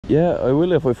Yeah, I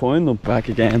will if I find them back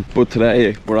again. But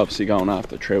today we're obviously going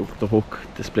after trout. The hook,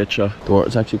 the split shot. The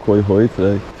water's actually quite high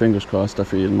today. Fingers crossed they're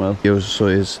feeding well. Use a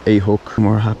size 8 hook and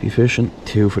we're happy fishing.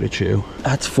 2 for the chew.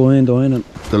 That's fine dining.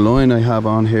 The line I have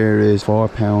on here is 4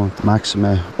 pound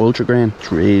Maxima Ultra Grain.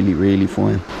 It's really, really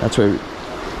fine. That's where I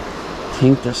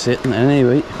think they're sitting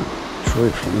anyway. Try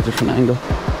it from a different angle.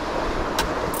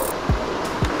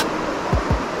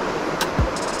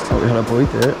 Oh, we had a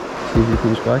bite there. See if he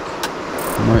comes back.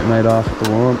 He might have made off with the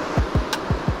worm.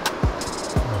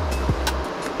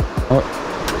 Oh,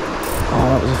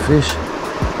 that was a fish.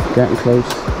 Getting close.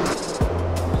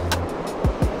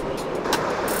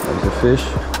 That was a fish.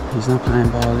 He's not playing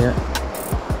ball yet.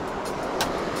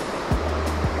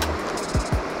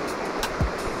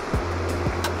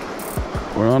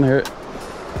 We're on here.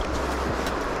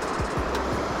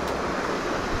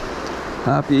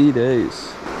 Happy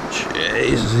days.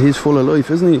 Jesus, he's full of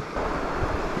life, isn't he?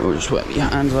 I'll just wet my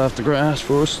hands off the grass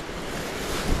first.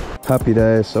 Happy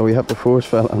days. So we have the first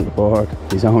fella on the board.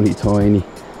 He's only tiny.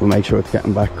 We'll make sure to get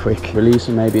him back quick. Release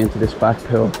him maybe into this back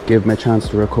pool. Give him a chance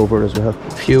to recover as well.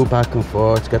 A few back and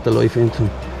forth, get the life into him.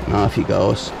 And off he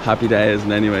goes. Happy days.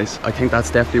 And anyways, I think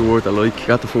that's definitely worth a like.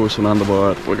 Got the first one on the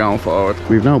board. We're going forward.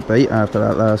 We've no bait after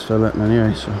that last fella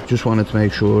anyway, so just wanted to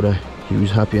make sure that he was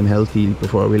happy and healthy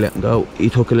before we let him go. He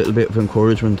took a little bit of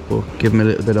encouragement, but give him a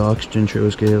little bit of oxygen through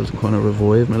his gills and kind of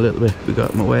revive him a little bit. We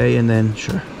got him away and then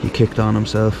sure, he kicked on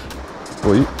himself.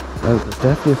 Boy, well, there's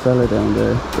definitely a fella down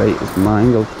there. Bait is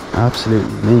mangled.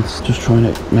 Absolutely minced. Just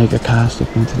trying to make a cast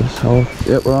up into this hole.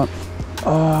 Yep, we're on.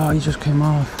 Oh, he just came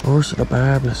off. Horse of the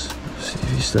barbless. See if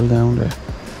he's still down there.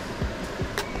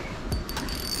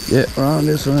 Yeah, we're on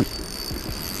this one.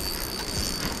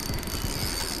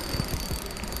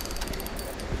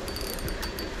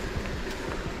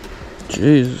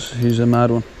 Jesus, he's a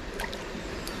mad one.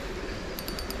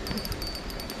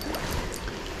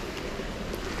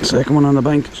 Second one on the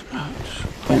bank. Just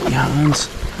bite my hands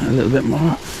a little bit more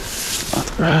off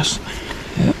the grass.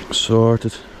 Yeah,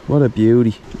 sorted. What a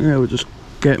beauty. Yeah, we're just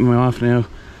getting him off now.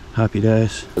 Happy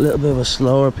days. A little bit of a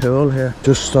slower pull here,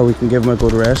 just so we can give him a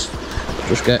good rest.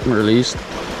 Just get him released.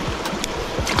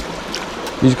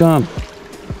 He's gone.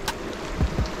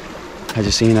 As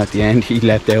you seen at the end, he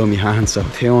let down my hand, so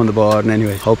 2 on the board. And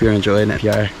anyway, hope you're enjoying it. If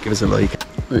you are, give us a like.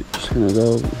 Right, just gonna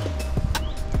go.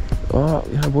 Oh,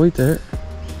 we had a bite there.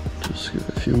 Just give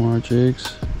it a few more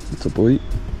jigs. It's a bite.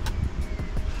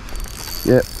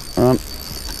 Yep, we're on.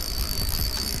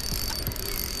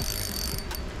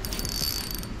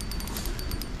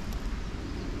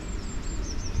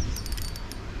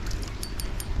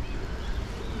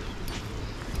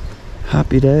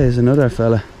 Happy days, another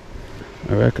fella.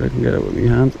 I reckon I can get it with my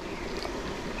hand.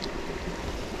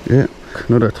 Yeah,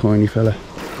 another tiny fella.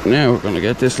 Now we're gonna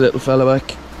get this little fella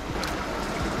back.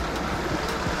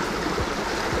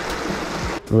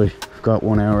 Right, we've got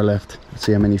 1 hour left. Let's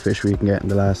see how many fish we can get in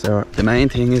the last hour. The main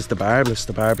thing is the barbless.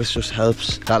 The barbless just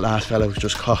helps. That last fella was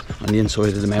just caught on the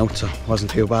inside of the mouth, so it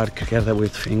wasn't too bad. Could get it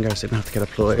with fingers, didn't have to get a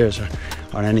pliers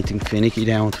or anything finicky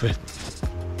down to it.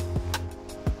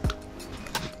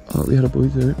 Oh, we had a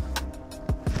bite there.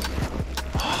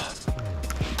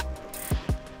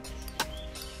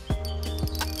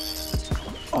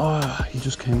 Oh, he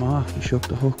just came off. He shook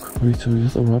the hook. Right, so we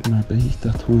have to rob our bait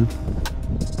that time.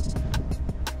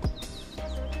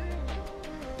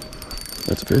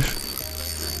 That's a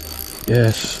fish.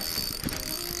 Yes.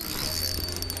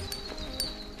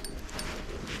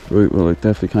 Right, well, I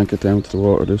definitely can't get down to the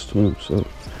water this time, so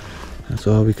that's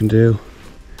all we can do.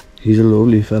 He's a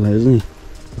lovely fella, isn't he?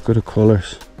 Look at the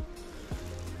colours.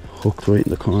 Hooked right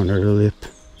in the corner of the lip.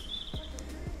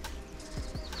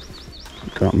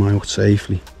 Got him out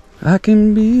safely. I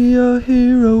can be your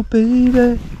hero,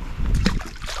 baby.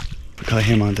 Got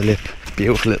him on the lip.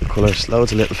 Beautiful little colours.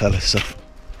 Loads of little fellas, so.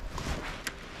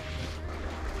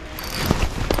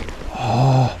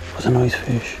 Oh, that's a nice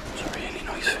fish. It's a really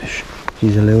nice fish.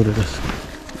 He's eluded us.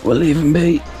 We'll leave him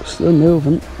be. Still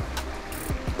moving.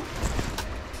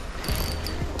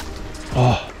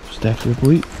 Oh, it's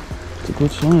definitely a bite. It's a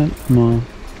good sign. Come on.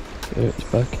 There, it's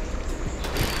back.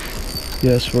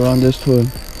 Yes, we're on this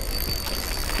time.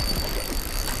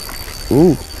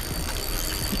 Ooh.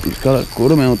 He's got a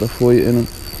good amount of fight in him.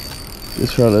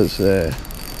 This fella's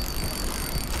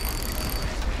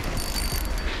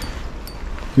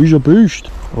he's a beast.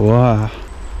 Wow.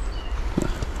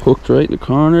 Hooked right in the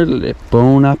corner of the lip.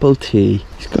 Bone apple tea.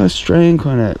 He's got a strain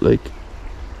kind of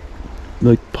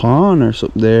like pawn or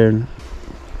something there.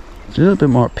 It's a little bit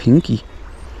more pinky.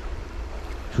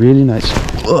 Really nice.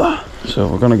 Ugh. So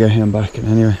we're gonna get him back. And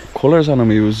anyway, colours on him,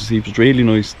 he was really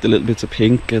nice. The little bits of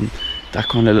pink and that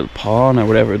kind of little pawn or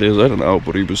whatever it is, I don't know,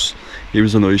 but he was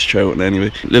a nice trout. And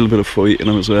anyway, a little bit of fight in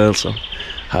him as well, so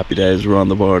happy days, we're on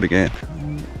the board again.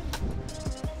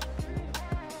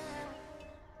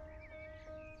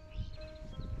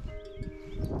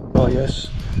 Oh yes,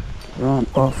 we're on.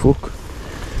 Oh fuck,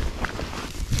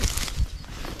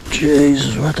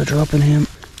 Jesus, we're after dropping him.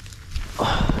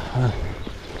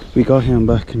 We got him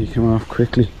back and he came off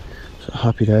quickly, so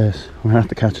happy days. We're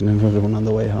after catching another one on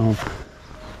the way home.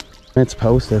 It's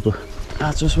posted, but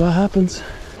that's just what happens.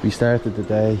 We started the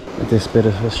day with this bit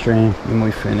of a stream. We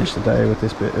might finish the day with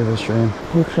this bit of a stream.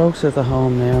 We're closer to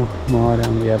home now, more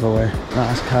than we ever were.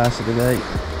 Last cast of the day.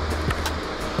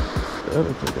 That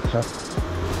looks like a tap.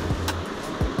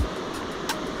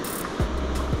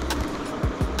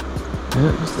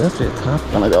 Yeah, it's definitely a tap.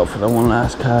 Gonna go for the one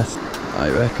last cast, I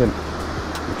reckon.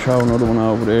 Throw another one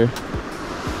over there.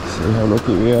 See how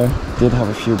lucky we are. Did have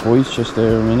a few bites just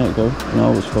there a minute ago. I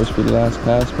know it was supposed to be the last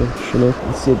cast, but sure, look,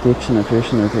 it's the addiction of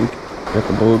fishing, I think. Get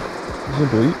the bug. It's a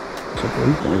bite. It's a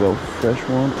bite. Gonna go fresh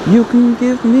one. You can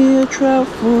give me a trout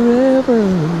forever.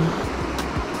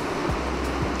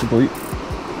 It's a bite.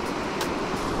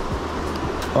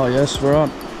 Oh yes, we're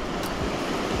on.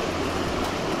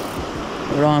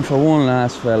 We're on for one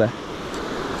last fella.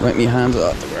 Wipe me hands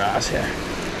off the grass here.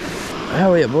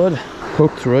 How are you, bud?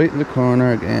 Hooked right in the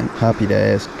corner again. Happy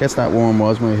days. Guess that worm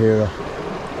was my hero.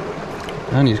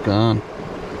 And he's gone.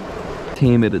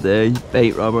 Team of the day,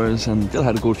 bait robbers, and still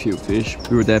had a good few fish.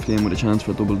 We were definitely in with a chance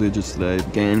for double digits today.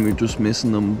 Again, we're just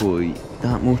missing them by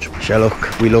that much. Sure,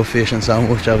 look, we love fishing so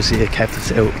much. Obviously, it kept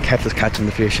us out, it kept us catching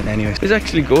the fish. And anyway, it was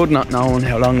actually good not knowing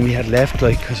how long we had left,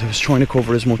 like, because I was trying to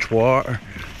cover as much water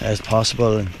as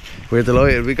possible. And we're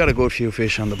delighted. We got a good few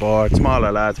fish on the board.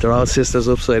 Smaller lads, they're all sisters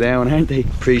upside down, aren't they?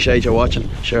 Appreciate you watching.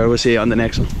 Sure, we'll see you on the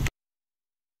next one.